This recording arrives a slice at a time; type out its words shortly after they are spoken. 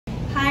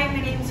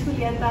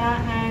Julieta,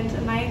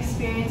 and my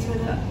experience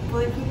with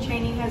Bulletproof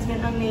Training has been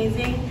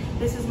amazing.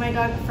 This is my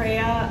dog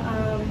Freya.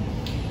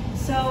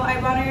 So I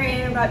brought her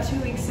in about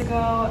 2 weeks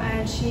ago,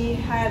 and she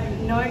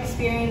had no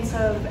experience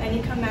of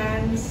any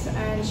commands,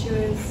 and she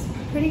was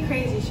pretty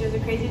crazy. She was a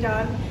crazy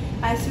dog.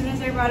 As soon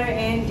as I brought her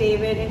in,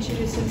 David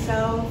introduced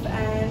himself,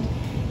 and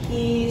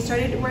he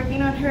started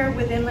working on her.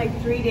 Within like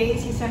 3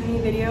 days, he sent me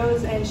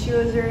videos, and she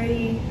was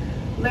already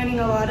learning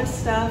a lot of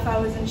stuff. I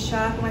was in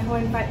shock. My whole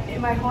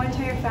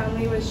entire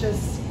family was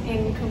just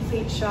in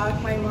complete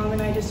shock. My mom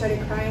and I just started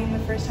crying the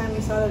first time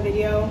we saw the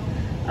video.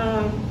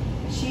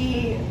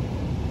 She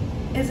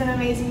is an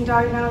amazing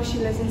dog now. She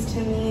listens to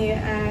me,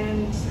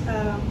 and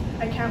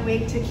I can't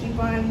wait to keep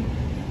on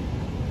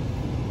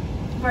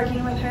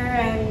working with her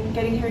and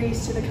getting her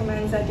used to the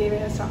commands that David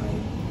has taught me.